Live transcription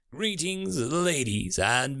Greetings, ladies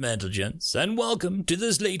and gentlemen, and welcome to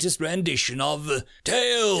this latest rendition of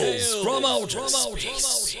Tales from Outer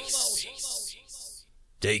Space.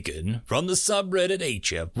 Taken from the subreddit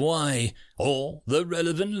HFY. All the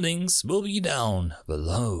relevant links will be down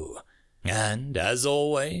below. And as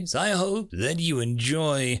always, I hope that you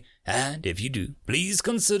enjoy, and if you do, please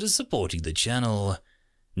consider supporting the channel.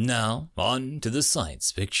 Now, on to the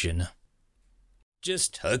science fiction.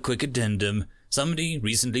 Just a quick addendum. Somebody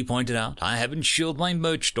recently pointed out I haven't shilled my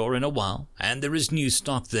merch store in a while, and there is new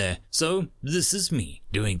stock there, so this is me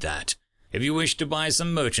doing that. If you wish to buy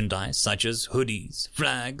some merchandise such as hoodies,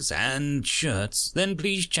 flags, and shirts, then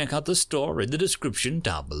please check out the store in the description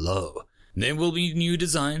down below. There will be new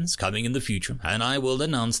designs coming in the future, and I will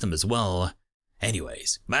announce them as well.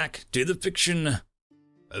 Anyways, back to the fiction.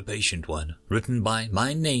 A Patient One, written by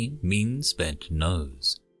My Name Means Bent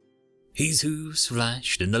Nose. His hooves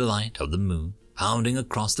flashed in the light of the moon, pounding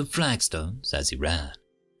across the flagstones as he ran.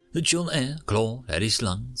 The chill air clawed at his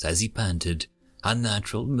lungs as he panted,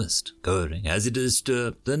 unnatural mist curling as it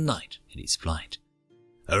disturbed the night in his flight.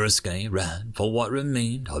 Urusque ran for what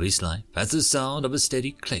remained of his life as the sound of a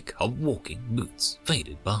steady click of walking boots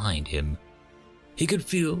faded behind him. He could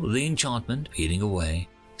feel the enchantment peeling away,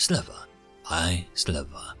 sliver by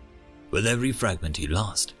sliver. With every fragment he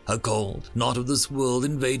lost, a cold not of this world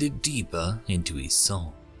invaded deeper into his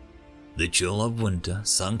soul. The chill of winter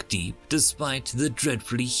sunk deep despite the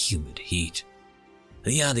dreadfully humid heat.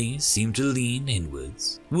 The alleys seemed to lean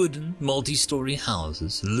inwards. Wooden, multi-story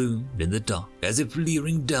houses loomed in the dark as if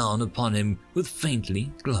leering down upon him with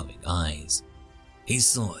faintly glowing eyes. He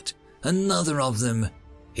saw it, another of them,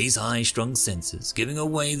 his high-strung senses giving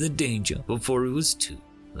away the danger before it was too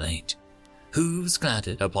late. Hooves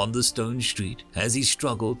clattered upon the stone street as he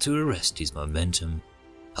struggled to arrest his momentum.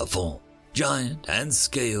 A form, giant and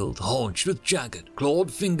scaled, haunched with jagged,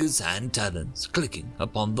 clawed fingers and talons clicking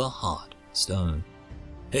upon the hard stone.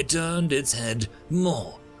 It turned its head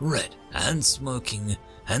more red and smoking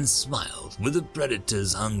and smiled with the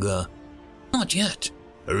predator's hunger. Not yet,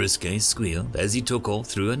 Urusque squealed as he took off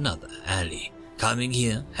through another alley. Coming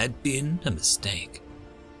here had been a mistake.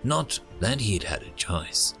 Not that he'd had a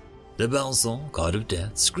choice. The Balsal, god of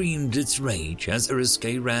death, screamed its rage as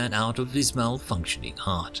Urusque ran out of his malfunctioning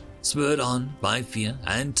heart, spurred on by fear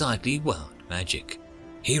and tightly wound magic.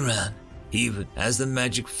 He ran, even as the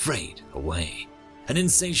magic frayed away. An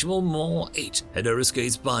insatiable maw ate at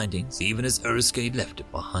Urusque's bindings even as Urusque left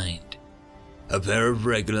it behind. A pair of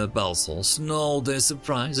regular Balsal snarled their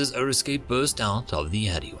surprise as Urusque burst out of the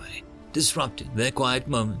alleyway, disrupting their quiet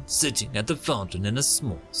moment sitting at the fountain in a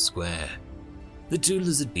small square. The two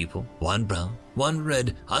lizard people, one brown, one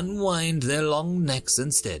red, unwind their long necks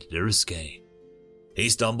and stared at Urusque. He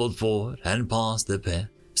stumbled forward and past the pair,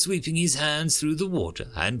 sweeping his hands through the water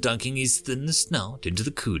and dunking his thin snout into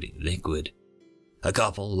the cooling liquid. A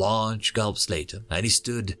couple large gulps later, and he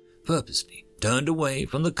stood, purposely turned away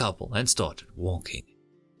from the couple and started walking.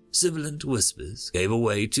 Sibilant whispers gave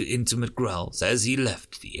way to intimate growls as he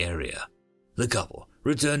left the area. The couple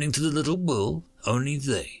returning to the little world only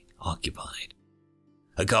they occupied.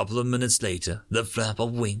 A couple of minutes later, the flap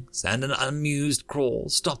of wings and an amused crawl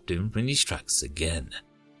stopped him in his tracks again.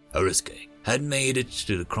 Urusque had made it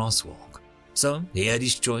to the crosswalk, so he had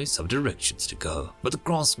his choice of directions to go, but the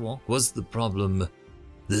crosswalk was the problem.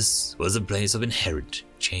 This was a place of inherent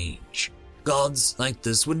change. Gods like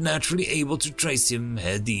this were naturally able to trace him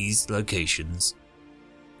at these locations.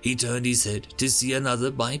 He turned his head to see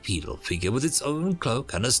another bipedal figure with its own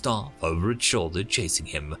cloak and a staff over its shoulder chasing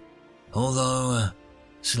him, although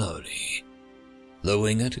slowly. The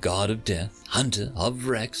winged god of death, hunter of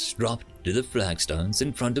wrecks, dropped to the flagstones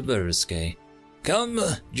in front of Urusque. Come,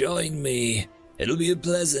 join me. It'll be a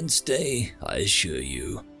pleasant stay, I assure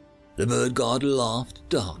you. The bird god laughed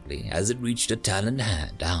darkly as it reached a taloned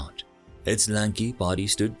hand out. Its lanky body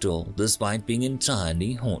stood tall despite being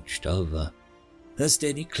entirely hunched over. The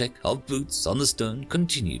steady click of boots on the stone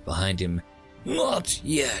continued behind him. Not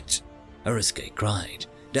yet, Urusque cried,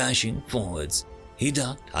 dashing forwards. He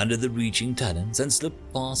ducked under the reaching talons and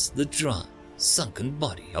slipped past the dry, sunken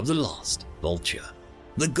body of the lost vulture.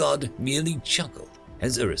 The god merely chuckled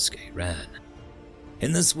as Urusque ran.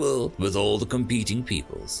 In this world, with all the competing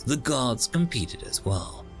peoples, the gods competed as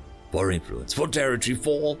well. For influence, for territory,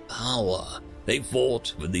 for power, they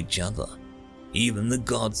fought with each other. Even the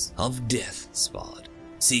gods of death sparred,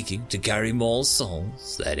 seeking to carry more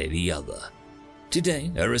souls than any other.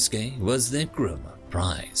 Today, Urusque was their grimmer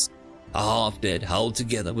prize. A half-dead held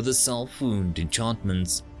together with a self-wound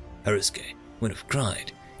enchantments. Urusque would have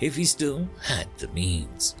cried if he still had the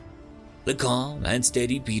means. The calm and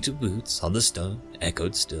steady beat of boots on the stone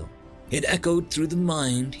echoed still. It echoed through the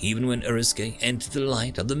mind even when Uriske entered the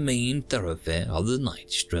light of the main thoroughfare of the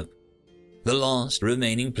night strip, the last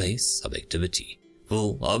remaining place of activity,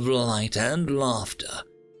 full of light and laughter,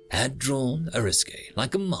 had drawn Uriske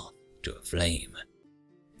like a moth to a flame.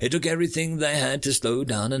 It took everything they had to slow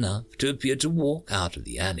down enough to appear to walk out of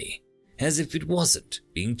the alley, as if it wasn't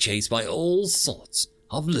being chased by all sorts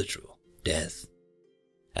of literal death.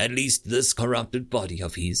 At least this corrupted body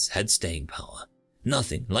of his had staying power.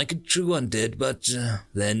 Nothing like a true undead, but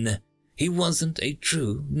then he wasn't a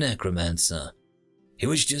true necromancer. He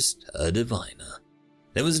was just a diviner.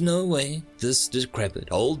 There was no way this decrepit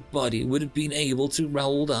old body would have been able to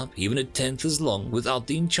hold up even a tenth as long without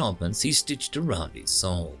the enchantments he stitched around his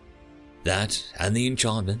soul. That and the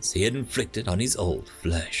enchantments he had inflicted on his old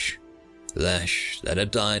flesh. Flesh that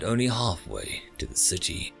had died only halfway to the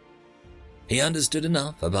city. He understood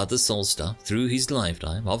enough about the soul stuff through his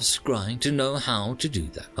lifetime of scrying to know how to do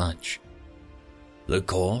that much. The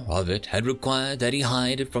core of it had required that he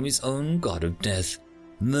hide it from his own god of death,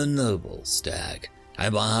 the noble stag,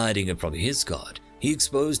 and by hiding it from his god, he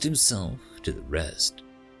exposed himself to the rest.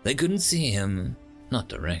 They couldn't see him, not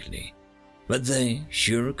directly, but they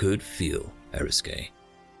sure could feel Uriske.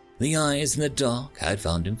 The eyes in the dark had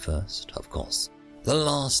found him first, of course, the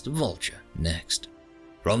last vulture next.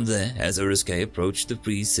 From there, as Uriske approached the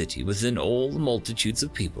free city within all the multitudes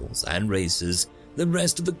of peoples and races, the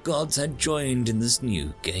rest of the gods had joined in this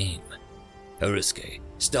new game. Uriske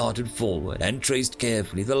started forward and traced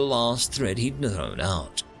carefully the last thread he'd thrown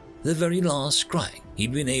out, the very last scrying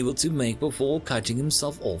he'd been able to make before cutting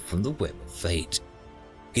himself off from the web of fate.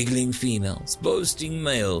 Giggling females, boasting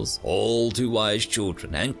males, all too wise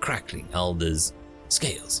children and crackling elders,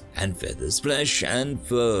 scales and feathers, flesh and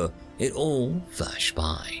fur, it all flashed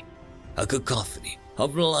by. A cacophony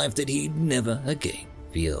of life that he'd never again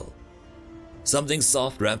feel. Something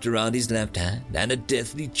soft wrapped around his left hand and a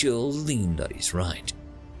deathly chill leaned on his right.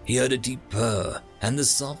 He heard a deep purr and the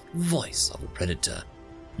soft voice of a predator.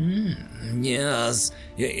 Yes,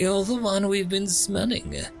 you're the one we've been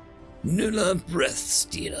smelling. Nulla breath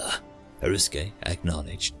stealer, Uriske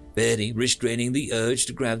acknowledged, barely restraining the urge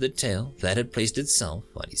to grab the tail that had placed itself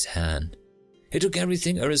on his hand. It took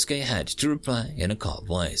everything Uriske had to reply in a calm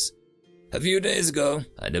voice. A few days ago,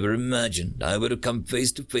 I never imagined I would have come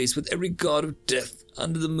face to face with every god of death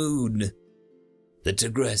under the moon. The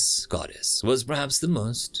Tigress goddess was perhaps the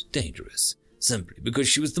most dangerous, simply because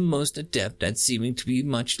she was the most adept at seeming to be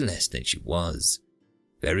much less than she was.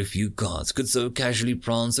 Very few gods could so casually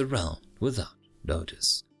prance around without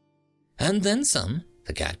notice. And then some,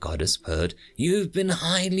 the cat goddess purred. You've been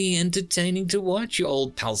highly entertaining to watch, you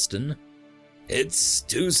old Palston. It's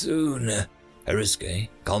too soon, Uriske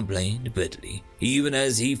complained bitterly, even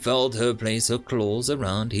as he felt her place her claws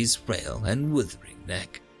around his frail and withering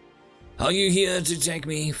neck. Are you here to take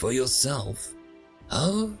me for yourself?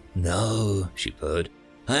 Oh, no, she purred.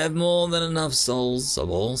 I have more than enough souls of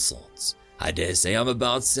all sorts. I dare say I'm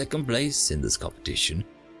about second place in this competition.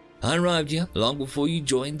 I arrived here long before you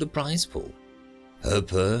joined the prize pool. Her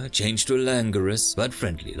purr changed to a languorous but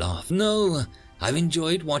friendly laugh. No, I've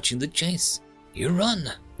enjoyed watching the chase. You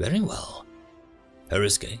run very well.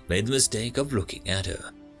 Uriske made the mistake of looking at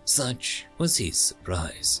her. Such was his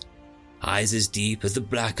surprise. Eyes as deep as the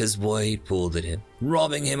blackest void pulled at him,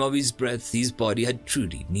 robbing him of his breath his body had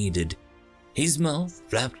truly needed. His mouth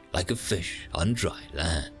flapped like a fish on dry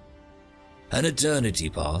land. An eternity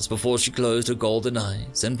passed before she closed her golden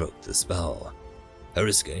eyes and broke the spell.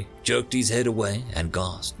 Uriske jerked his head away and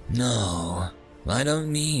gasped, No, I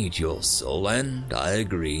don't need your soul, and I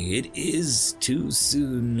agree, it is too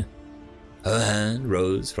soon. Her hand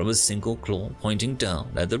rose from a single claw pointing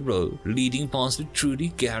down at the road leading past a truly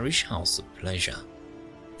garish house of pleasure.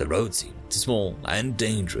 The road seemed small and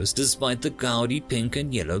dangerous despite the gaudy pink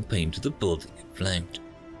and yellow paint of the building it flanked.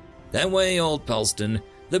 That way, old Palston,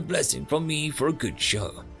 the blessing from me for a good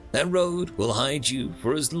show. That road will hide you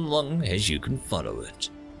for as long as you can follow it.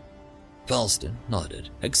 Palston nodded,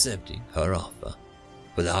 accepting her offer.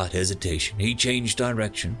 Without hesitation, he changed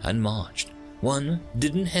direction and marched. One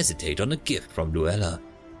didn't hesitate on a gift from Luella.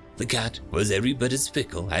 The cat was every bit as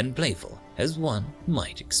fickle and playful as one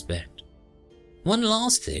might expect. One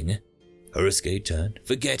last thing. Uriske turned,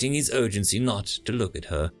 forgetting his urgency not to look at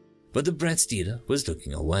her, but the breath stealer was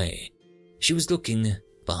looking away. She was looking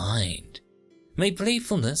behind. My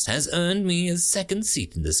playfulness has earned me a second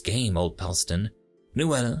seat in this game, old Palston,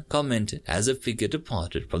 Luella commented as a figure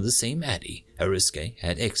departed from the same alley Uriske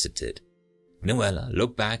had exited. Luella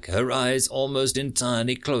looked back, her eyes almost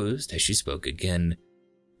entirely closed as she spoke again.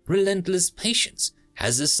 Relentless patience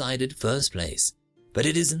has decided first place, but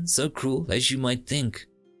it isn't so cruel as you might think.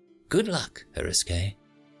 Good luck, Urusque."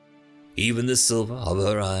 Even the silver of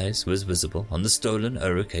her eyes was visible on the stolen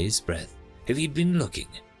Urusque's breath if he'd been looking.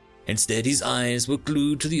 Instead, his eyes were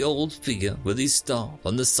glued to the old figure with his staff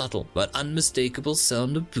on the subtle but unmistakable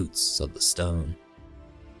sound of boots on the stone.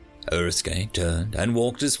 Urusque turned and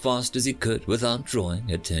walked as fast as he could without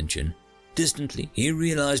drawing attention. Distantly, he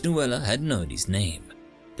realized Nuella had known his name.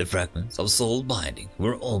 The fragments of soul binding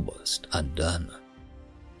were almost undone.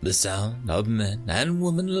 The sound of men and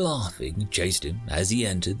women laughing chased him as he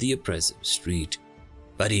entered the oppressive street,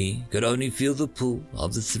 but he could only feel the pull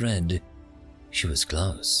of the thread. She was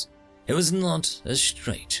close. It was not a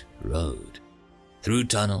straight road. Through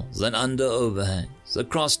tunnels and under overhangs,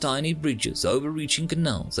 across tiny bridges overreaching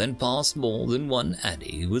canals, and past more than one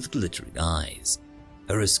alley with glittering eyes,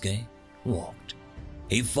 Urusque walked.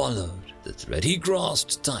 He followed the thread. He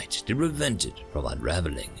grasped tight to prevent it from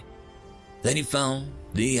unraveling. Then he found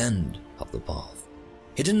the end of the path.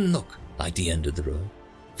 It didn't look like the end of the road.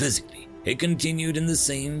 Physically, it continued in the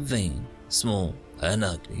same vein, small and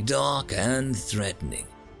ugly, dark and threatening.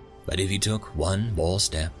 But if he took one more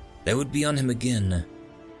step, they would be on him again.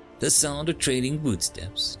 The sound of trading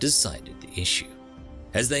footsteps decided the issue,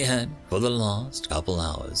 as they had for the last couple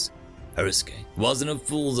hours. Urusque wasn't a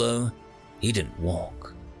fool, though. He didn't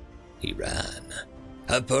walk. He ran.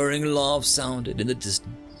 A purring laugh sounded in the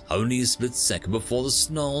distance, only a split second before the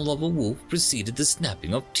snarl of a wolf preceded the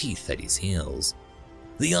snapping of teeth at his heels.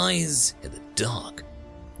 The eyes in the dark.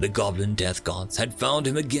 The goblin death gods had found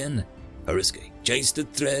him again. Urusque chased the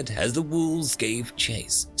thread as the wolves gave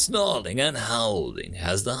chase, snarling and howling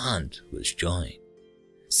as the hunt was joined.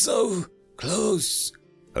 So close!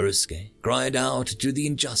 Urusque cried out to the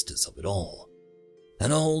injustice of it all.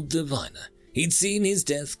 An old diviner, he'd seen his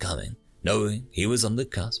death coming. Knowing he was on the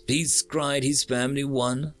cusp, he scryed his family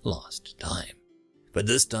one last time. But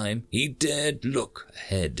this time he dared look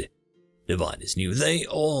ahead. Diviners knew, they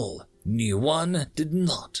all knew, one did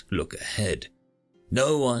not look ahead.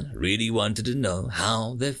 No one really wanted to know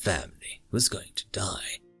how their family was going to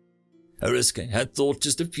die. Urusque had thought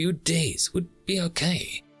just a few days would be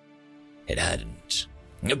okay. It hadn't.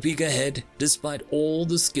 A peek ahead, despite all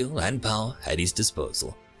the skill and power at his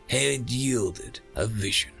disposal, had yielded a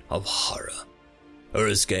vision of horror.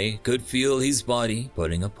 Urusque could feel his body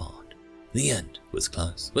pulling apart. The end was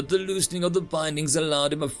close, but the loosening of the bindings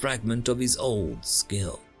allowed him a fragment of his old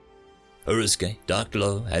skill. Urusque ducked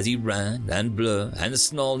low as he ran, and blur and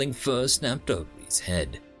snarling fur snapped over his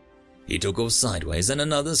head. He took off sideways, and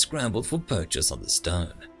another scrambled for purchase on the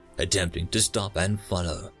stone, attempting to stop and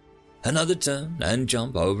follow. Another turn and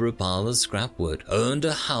jump over a pile of scrap wood earned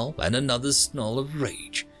a howl and another snarl of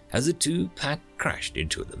rage as the two pack crashed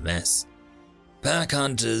into the mess. Pack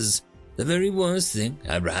hunters, the very worst thing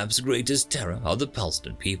and perhaps greatest terror of the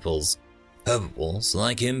Pelston peoples. Herbivores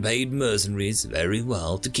like him paid mercenaries very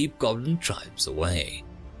well to keep goblin tribes away,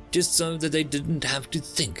 just so that they didn't have to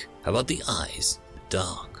think about the eyes in the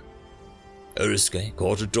dark. Urusque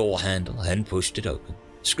caught a door handle and pushed it open,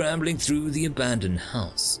 scrambling through the abandoned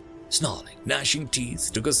house. Snarling, gnashing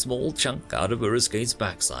teeth took a small chunk out of Urusque's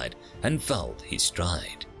backside and fouled his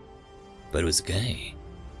stride. But it was okay.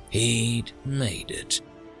 He'd made it.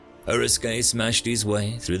 Urusque smashed his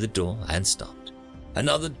way through the door and stopped.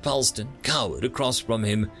 Another Pelston cowered across from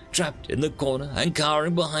him, trapped in the corner and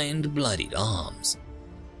cowering behind bloodied arms.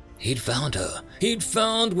 He'd found her. He'd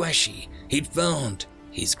found Weshi. He'd found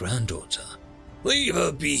his granddaughter. "Leave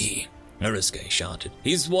her be!" Urusque shouted,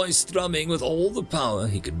 his voice thrumming with all the power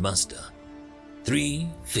he could muster. 3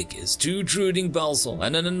 figures, 2 Truding Balsal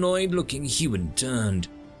and an annoyed-looking human turned.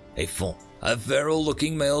 A fourth, a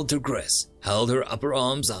feral-looking male tigress, held her upper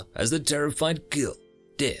arms up as the terrified girl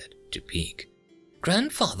dared to peek.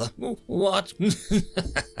 "Grandfather, what?"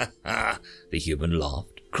 The human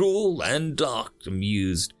laughed, cruel and dark,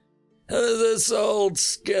 amused. "This old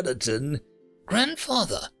skeleton."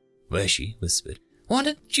 "Grandfather," Weshi whispered, "what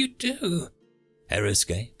did you do?"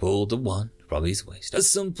 Urusque pulled the wand from his waist, a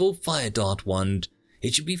simple fire dart wand.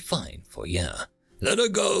 "It should be fine for you." "Let her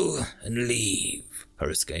go and leave,"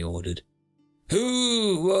 Urusque ordered.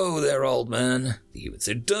 Whoa there, old man," the human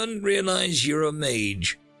said. "Don't realize you're a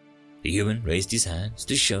mage." The human raised his hands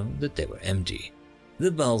to show that they were empty. The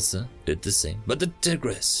Balsa did the same, but the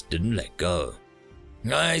tigress didn't let go.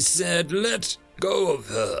 "I said let go of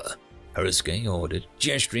her," Urusque ordered,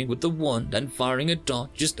 gesturing with the wand and firing a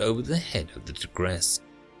dart just over the head of the tigress.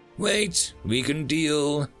 "Wait, we can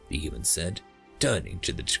deal," the human said, turning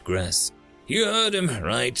to the tigress. "You heard him,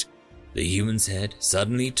 right?" The human's head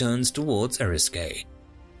suddenly turns towards Urusque.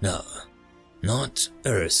 "No, not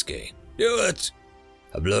Urusque. Do it!"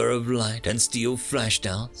 A blur of light and steel flashed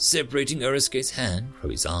out, separating Urisuke's hand from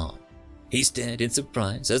his arm. He stared in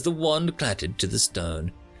surprise as the wand clattered to the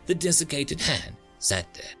stone. The desiccated hand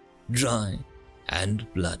sat there, dry and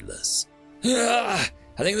bloodless. I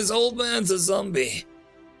think this old man's a zombie.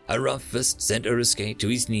 A rough fist sent Urisuke to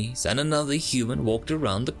his knees, and another human walked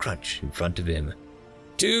around the crutch in front of him.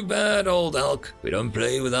 Too bad, old elk. We don't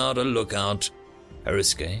play without a lookout.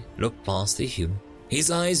 Urisuke looked past the human,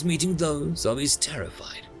 his eyes meeting those of his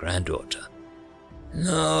terrified granddaughter.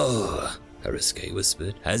 No, Urisuke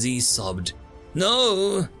whispered as he sobbed.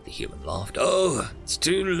 No, the human laughed. Oh, it's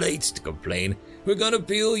too late to complain. We're gonna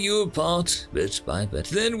peel you apart, bit by bit.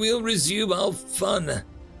 Then we'll resume our fun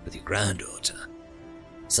with your granddaughter.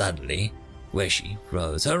 Suddenly, Weshi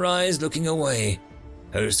froze, her eyes looking away.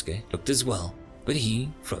 Urisuke looked as well, but he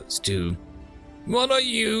froze too. What are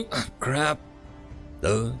you? Crap.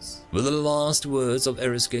 Those were the last words of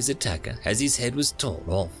Urisuke's attacker as his head was torn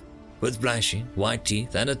off. With flashing white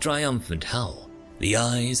teeth and a triumphant howl, the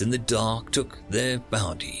eyes in the dark took their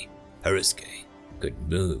bounty. Urisuke couldn't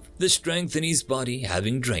move, the strength in his body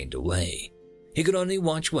having drained away. He could only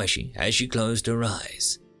watch Weshi as she closed her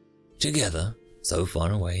eyes. Together, so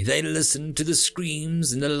far away, they listened to the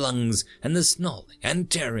screams in the lungs and the snarling and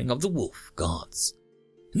tearing of the wolf gods.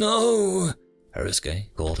 No,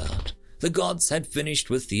 Urisuke called out. The gods had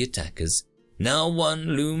finished with the attackers. Now one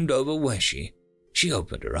loomed over Weshi. She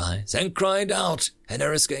opened her eyes and cried out, and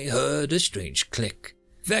Urisuke heard a strange click.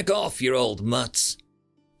 Feck off, you old mutts!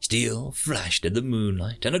 Steel flashed in the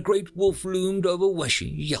moonlight, and a great wolf loomed over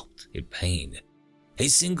Weshi, yelped in pain. A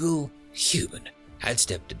single human had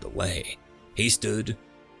stepped in the way. He stood,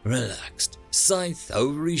 relaxed, scythe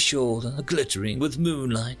over his shoulder, glittering with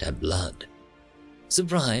moonlight and blood.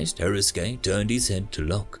 Surprised, Urisuke turned his head to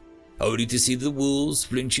look, only to see the wolves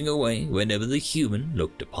flinching away whenever the human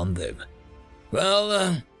looked upon them.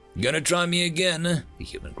 Well, gonna try me again, the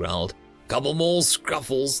human growled. Couple more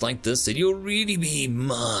scruffles like this and you'll really be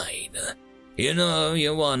mine. You know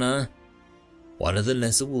you wanna. One of the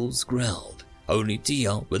lesser wolves growled, only to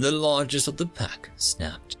yelp when the largest of the pack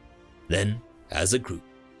snapped. Then, as a group,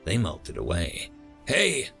 they melted away.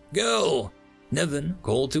 Hey, girl! Nevin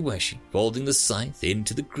called to Weshi, folding the scythe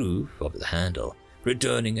into the groove of the handle,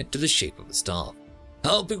 returning it to the shape of a staff.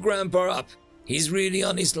 Help your grandpa up. He's really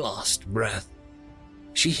on his last breath.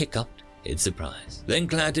 She hiccuped in surprise, then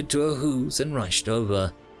clattered to her hooves and rushed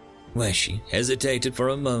over. Weshi hesitated for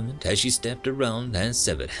a moment as she stepped around and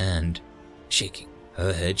severed hand. Shaking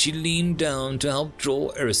her head, she leaned down to help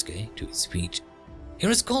draw Urisuke to his feet.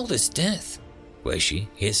 You're as cold as death, Weshi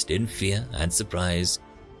hissed in fear and surprise.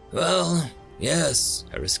 Well, yes,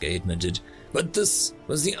 Urisuke admitted, but this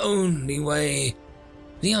was the only way.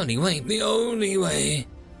 The only way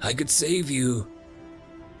I could save you.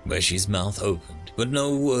 Weshi's mouth opened, but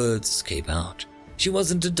no words came out. She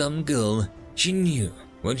wasn't a dumb girl. She knew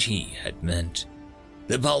what he had meant.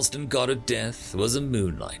 The Palston god of death was a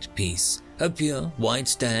moonlight piece, a pure white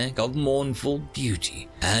stag of mournful beauty,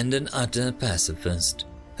 and an utter pacifist.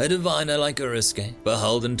 A diviner like Urisuke,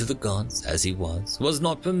 beholden to the gods as he was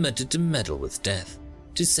not permitted to meddle with death.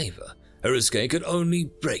 To save her, Urisuke could only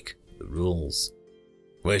break the rules.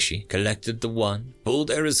 Weshi collected the wand, pulled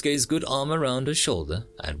Urisuke's good arm around her shoulder,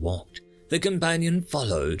 and walked. The companion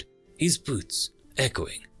followed, his boots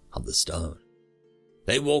echoing on the stone.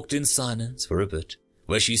 They walked in silence for a bit.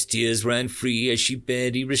 Weshi's tears ran free as she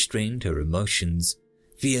barely restrained her emotions.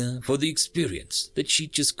 Fear for the experience that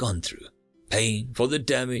she'd just gone through. Pain for the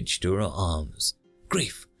damage to her arms.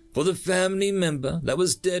 Grief for the family member that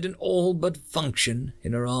was dead in all but function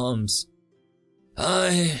in her arms.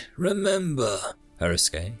 I remember,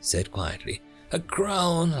 Urisuke said quietly, a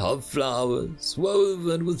crown of flowers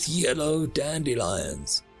woven with yellow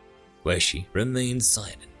dandelions. Weshi remained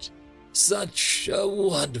silent. Such a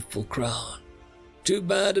wonderful crown. Too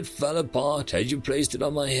bad it fell apart as you placed it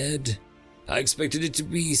on my head. I expected it to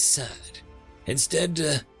be sad.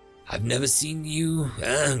 Instead, I've never seen you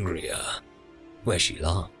angrier. Weshi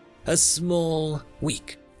laughed. A small,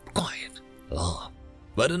 weak, quiet laugh,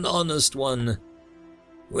 but an honest one.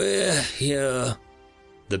 We're here.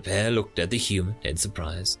 The pair looked at the human in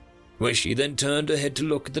surprise. Weshi then turned her head to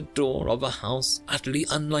look at the door of a house utterly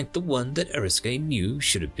unlike the one that Urisuke knew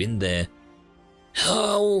should have been there.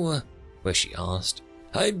 How? Weshi asked.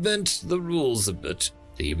 I bent the rules a bit,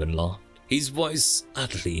 the human laughed, his voice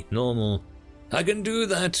utterly normal. I can do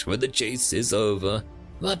that when the chase is over,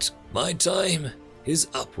 but my time is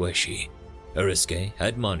up, Weshi. Urisuke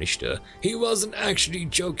admonished her. He wasn't actually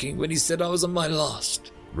joking when he said I was on my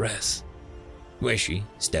last breath. Weshi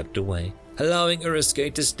stepped away, allowing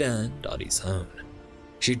Urisuke to stand on his own.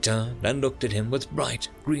 She turned and looked at him with bright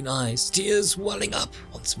green eyes, tears welling up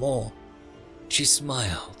once more. She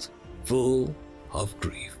smiled, full of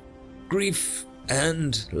grief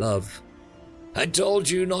and love. "I told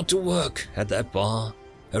you not to work at that bar,"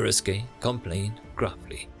 Harusuke complained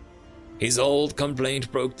gruffly. His old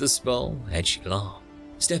complaint broke the spell, and she laughed,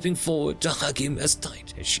 stepping forward to hug him as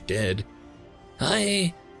tight as she dared.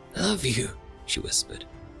 "I love you," she whispered.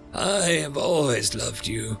 "I have always loved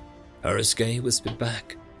you," Harusuke whispered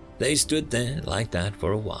back. They stood there like that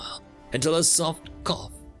for a while, until a soft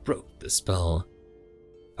cough broke the spell.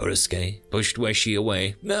 Harusuke pushed Weshi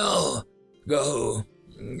away. "No, go.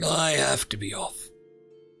 I have to be off."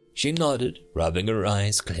 She nodded, rubbing her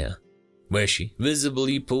eyes clear. Weshi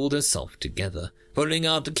visibly pulled herself together, pulling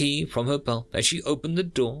out the key from her belt as she opened the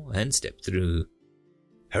door and stepped through.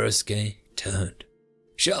 Harusuke turned.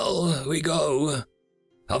 "Shall we go?"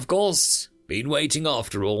 "Of course. Been waiting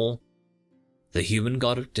after all." The human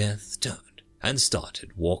god of death turned and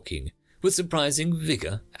started walking, with surprising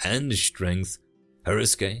vigor and strength.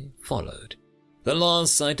 Harusuke followed. The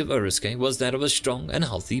last sight of Harusuke was that of a strong and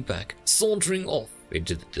healthy back, sauntering off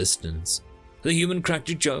into the distance. The human cracked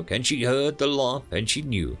a joke, and she heard the laugh and she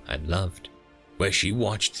knew and loved, where she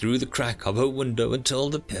watched through the crack of her window until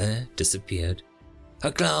the pair disappeared.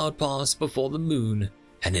 A cloud passed before the moon,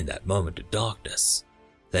 and in that moment of darkness,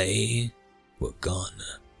 they were gone.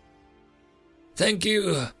 "Thank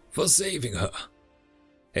you for saving her."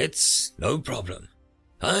 "It's no problem.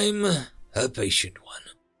 I'm a patient one."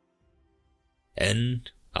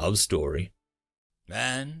 End of story.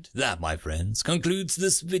 And that, my friends, concludes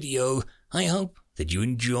this video. I hope that you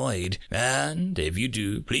enjoyed, and if you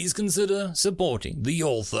do, please consider supporting the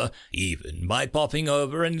author, even by popping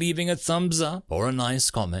over and leaving a thumbs up or a nice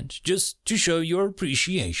comment, just to show your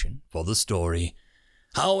appreciation for the story.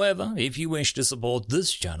 However, if you wish to support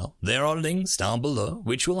this channel, there are links down below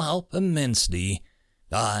which will help immensely.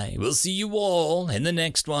 I will see you all in the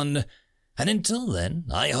next one, and until then,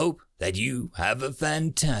 I hope that you have a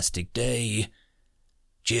fantastic day.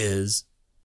 Cheers.